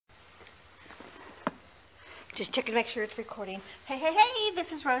Just checking to make sure it's recording. Hey, hey, hey,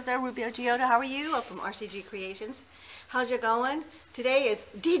 this is Rosa Rubio Giotto. How are you? I'm from RCG Creations. How's it going? Today is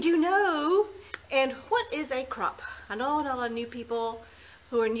Did You Know? And what is a crop? I know a lot of new people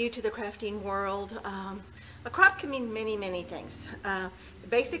who are new to the crafting world. A crop can mean many, many things.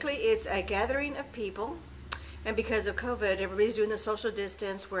 Basically, it's a gathering of people. And because of COVID, everybody's doing the social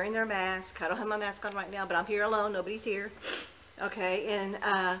distance, wearing their mask. I don't have my mask on right now, but I'm here alone. Nobody's here. Okay,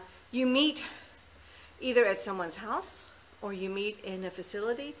 and you meet either at someone's house or you meet in a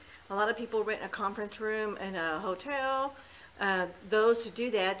facility. A lot of people rent a conference room in a hotel. Those who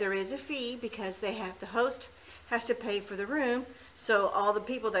do that, there is a fee because the host has to pay for the room. So all the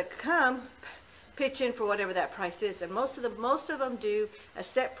people that come pitch in for whatever that price is, and most of them do a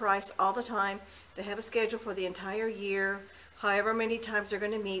set price all the time. They have a schedule for the entire year, however many times they're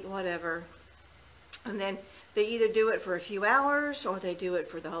going to meet, whatever. And then they either do it for a few hours or they do it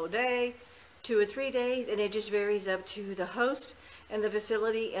for the whole day, 2 or 3 days, and it just varies up to the host and the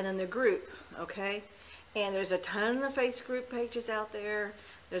facility and then the group, okay? And there's a ton of Facebook pages out there.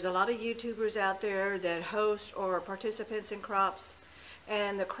 There's a lot of YouTubers out there that host or are participants in crops.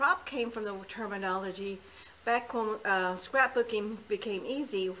 And the crop came from the terminology back when scrapbooking became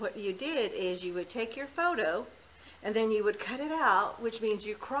easy. What you did is you would take your photo and then you would cut it out, which means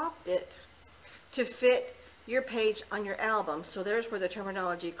you cropped it to fit your page on your album. So there's where the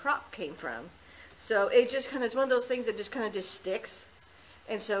terminology crop came from. So it just kind of, it's one of those things that just kind of just sticks.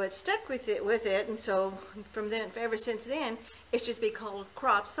 And so it stuck with it, and so from then, ever since then, it's just been called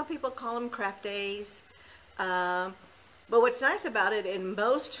crops. Some people call them craft days. But what's nice about it, in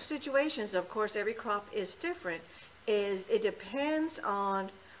most situations, of course, every crop is different, is it depends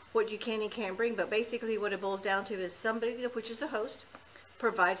on what you can and can't bring. But basically what it boils down to is somebody, which is the host,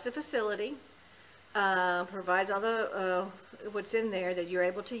 provides the facility, provides all the what's in there that you're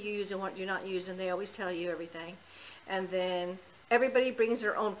able to use and what you're not using. They always tell you everything. And then everybody brings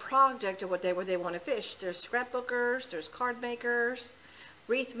their own project of where they want to fish. There's scrapbookers, there's card makers,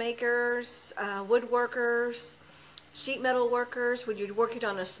 wreath makers, woodworkers, sheet metal workers. When you're working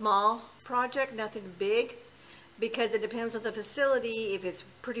on a small project, nothing big, because it depends on the facility. If it's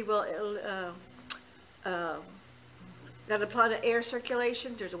pretty well that apply to air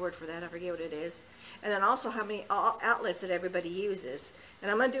circulation, there's a word for that, I forget what it is. And then also how many outlets that everybody uses.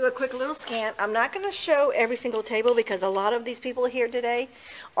 And I'm going to do a quick little scan. I'm not going to show every single table because a lot of these people here today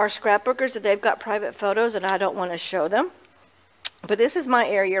are scrapbookers that they've got private photos and I don't want to show them. But this is my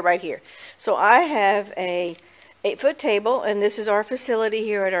area right here. So I have a 8-foot table, and this is our facility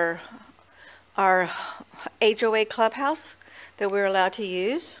here at our HOA clubhouse that we're allowed to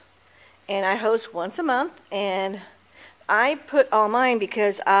use. And I host once a month, and I put all mine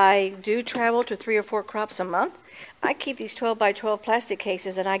because I do travel to 3 or 4 crops a month. I keep these 12 by 12 plastic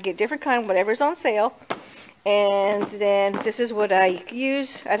cases, and I get different kind, whatever's on sale. And then this is what I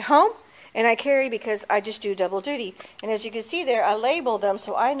use at home, and I carry because I just do double duty. And as you can see there, I label them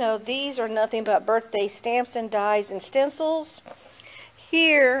so I know these are nothing but birthday stamps and dies and stencils.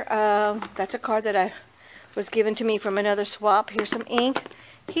 Here, that's a card that was given to me from another swap. Here's some ink.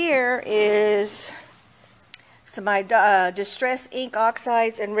 Here is some my distress ink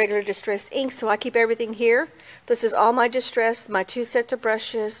oxides and regular distress ink, so I keep everything here. This is all my distress, my 2 sets of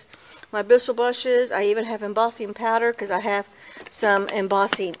brushes, my bristle brushes. I even have embossing powder because I have some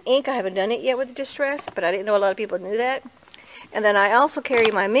embossing ink. I haven't done it yet with the distress, but I didn't know a lot of people knew that. And then I also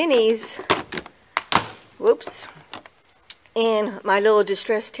carry my minis, whoops, in my little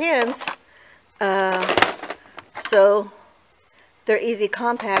distress tins, so they're easy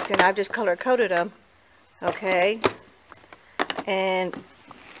compact, and I've just color coded them. Okay, and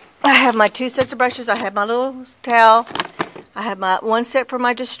I have my 2 sets of brushes. I have my little towel. I have my 1 set for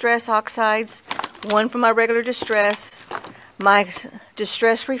my distress oxides, 1 for my regular distress, my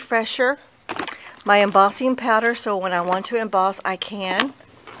distress refresher, my embossing powder, so when I want to emboss, I can.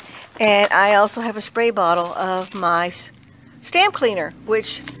 And I also have a spray bottle of my stamp cleaner,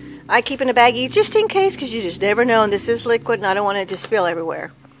 which I keep in a baggie just in case, because you just never know. And this is liquid, and I don't want it to spill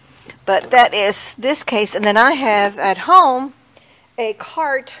everywhere. But that is this case. And then I have at home a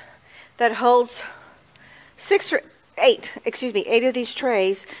cart that holds 8 of these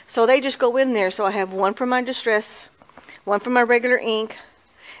trays. So they just go in there. So I have 1 for my distress, 1 for my regular ink,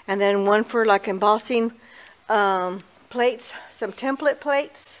 and then 1 for like embossing plates, some template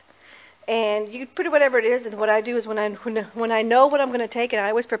plates. And you put whatever it is. And what I do is when I know what I'm going to take, and I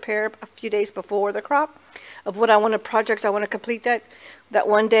always prepare a few days before the crop of what I want to projects I want to complete that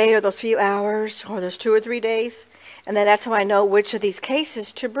one day or those few hours or those 2 or 3 days, and then that's how I know which of these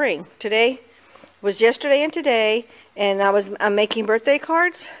cases to bring. Today was yesterday and today, and I'm making birthday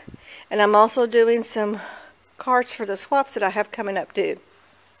cards, and I'm also doing some cards for the swaps that I have coming up due.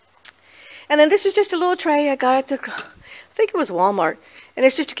 And then this is just a little tray I got at the, I think it was Walmart. And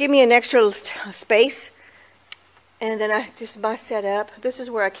it's just to give me an extra space. And then I just my setup. This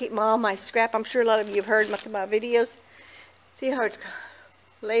is where I keep all my scrap. I'm sure a lot of you have heard my videos. See how it's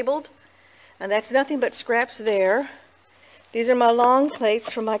labeled? And that's nothing but scraps there. These are my long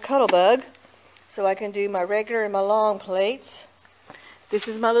plates from my Cuttlebug. So I can do my regular and my long plates. This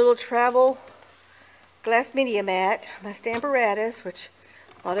is my little travel glass media mat. My Stamparatus, which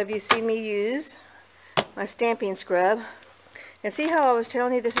a lot of you see me use. My stamping scrub. And see how I was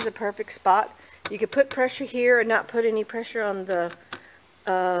telling you this is a perfect spot? You could put pressure here and not put any pressure on the,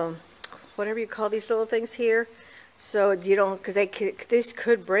 whatever you call these little things here. So you don't, because this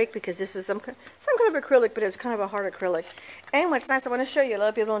could break because this is some kind of acrylic, but it's kind of a hard acrylic. And what's nice, I want to show you, a lot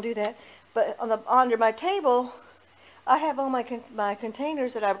of people don't do that, but under my table, I have all my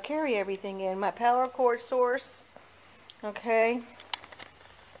containers that I carry everything in. My power cord source, okay.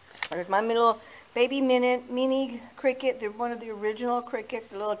 There's my little baby mini Cricut. They're one of the original Cricuts,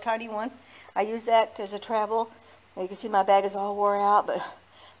 the little tiny one. I use that as a travel. And you can see my bag is all wore out, but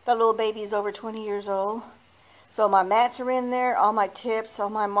that little baby is over 20 years old. So my mats are in there, all my tips, all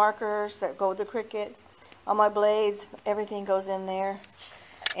my markers that go with the Cricut, all my blades, everything goes in there.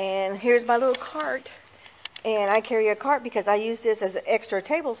 And here's my little cart. And I carry a cart because I use this as an extra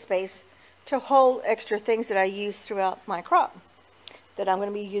table space to hold extra things that I use throughout my crop that I'm going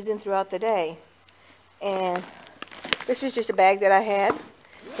to be using throughout the day. And this is just a bag that I had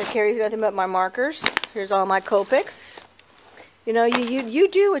that carries nothing but my markers. Here's all my Copics. You know, you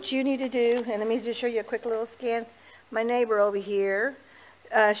do what you need to do. And let me just show you a quick little scan. My neighbor over here,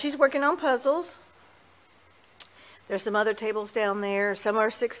 she's working on puzzles. There's some other tables down there. Some are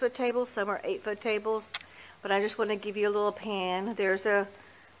 6-foot tables, some are 8-foot tables. But I just want to give you a little pan. There's a,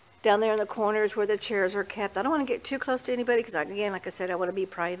 down there in the corners where the chairs are kept. I don't want to get too close to anybody because, again, like I said, I want to be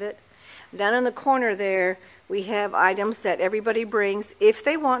private. Down in the corner there, we have items that everybody brings, if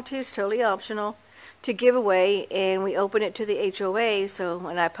they want to, it's totally optional, to give away, and we open it to the HOA, so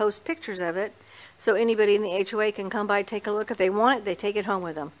when I post pictures of it, so anybody in the HOA can come by, take a look. If they want it, they take it home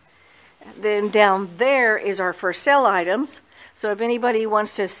with them. Then down there is our for sale items. So if anybody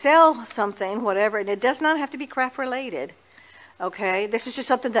wants to sell something, whatever, and it does not have to be craft related, okay? This is just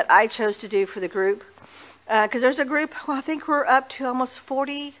something that I chose to do for the group. Because there's a group, well, I think we're up to almost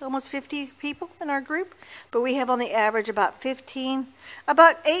 40, almost 50 people in our group. But we have on the average about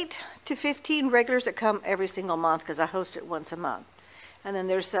 8 to 15 regulars that come every single month because I host it once a month. And then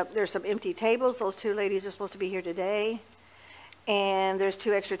there's some empty tables. Those two ladies are supposed to be here today. And there's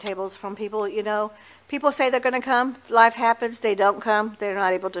 2 extra tables from people, you know. People say they're going to come. Life happens. They don't come. They're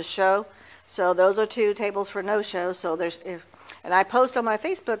not able to show. So those are 2 tables for no-show. So and I post on my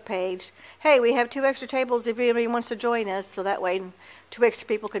Facebook page, hey, we have 2 extra tables if anybody wants to join us. So that way 2 extra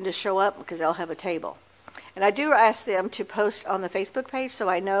people can just show up because they'll have a table. And I do ask them to post on the Facebook page so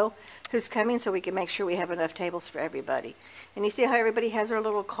I know who's coming so we can make sure we have enough tables for everybody. And you see how everybody has their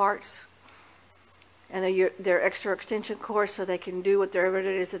little carts? And their extra extension cords so they can do whatever it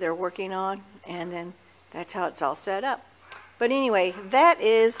is that they're working on. And then that's how it's all set up. But anyway, that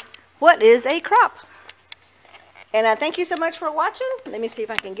is what is a crop. And I thank you so much for watching. Let me see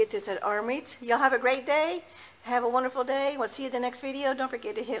if I can get this at arm reach. Y'all have a great day. Have a wonderful day. We'll see you in the next video. Don't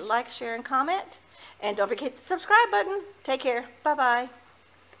forget to hit like, share, and comment. And don't forget the subscribe button. Take care. Bye-bye.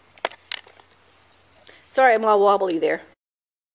 Sorry, I'm all wobbly there.